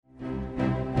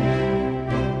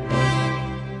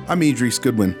I'm Idris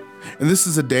Goodwin, and this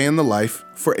is a day in the life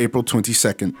for April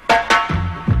 22nd.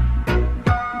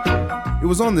 It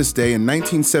was on this day in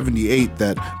 1978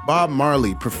 that Bob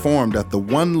Marley performed at the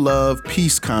One Love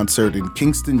Peace concert in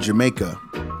Kingston, Jamaica.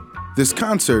 This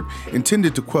concert,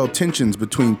 intended to quell tensions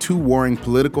between two warring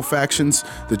political factions,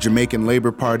 the Jamaican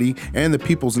Labour Party and the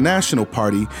People's National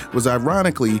Party, was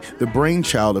ironically the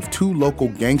brainchild of two local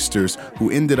gangsters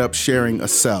who ended up sharing a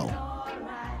cell.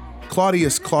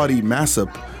 Claudius Claudie Massop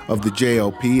of the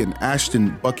JLP and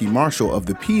Ashton Bucky Marshall of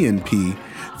the PNP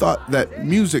thought that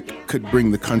music could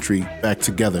bring the country back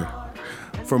together.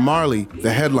 For Marley,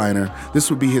 the headliner, this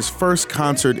would be his first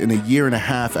concert in a year and a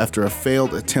half after a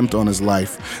failed attempt on his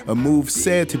life, a move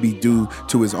said to be due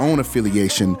to his own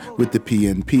affiliation with the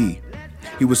PNP.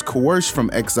 He was coerced from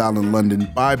exile in London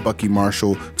by Bucky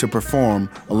Marshall to perform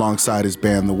alongside his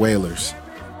band, the Wailers.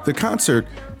 The concert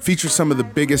featured some of the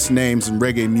biggest names in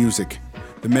reggae music,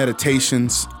 the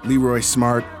Meditations, Leroy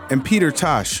Smart, and Peter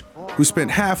Tosh, who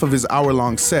spent half of his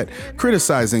hour-long set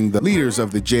criticizing the leaders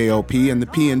of the JLP and the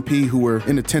PNP who were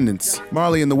in attendance.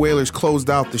 Marley and the Wailers closed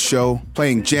out the show,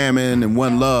 playing Jammin' and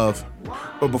One Love.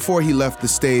 But before he left the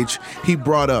stage, he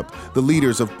brought up the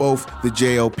leaders of both the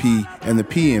JLP and the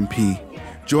PNP,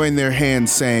 joined their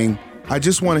hands saying, "I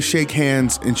just want to shake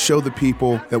hands and show the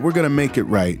people that we're going to make it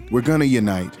right. We're going to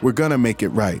unite. We're going to make it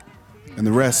right." And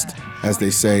the rest, as they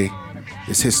say,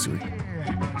 is history.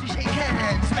 Shake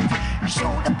hands,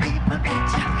 show the people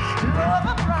that you love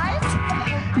them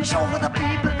right. Show the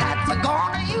people that we're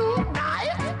gonna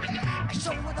unite.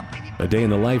 Show the people. A Day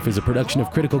in the Life is a production of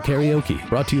Critical Karaoke,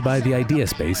 brought to you by the Idea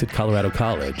Space at Colorado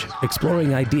College,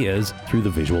 exploring ideas through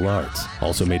the visual arts.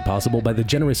 Also made possible by the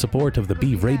generous support of the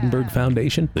B. Vradenberg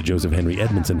Foundation, the Joseph Henry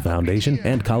Edmondson Foundation,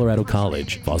 and Colorado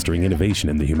College, fostering innovation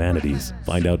in the humanities.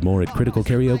 Find out more at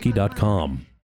criticalkaraoke.com.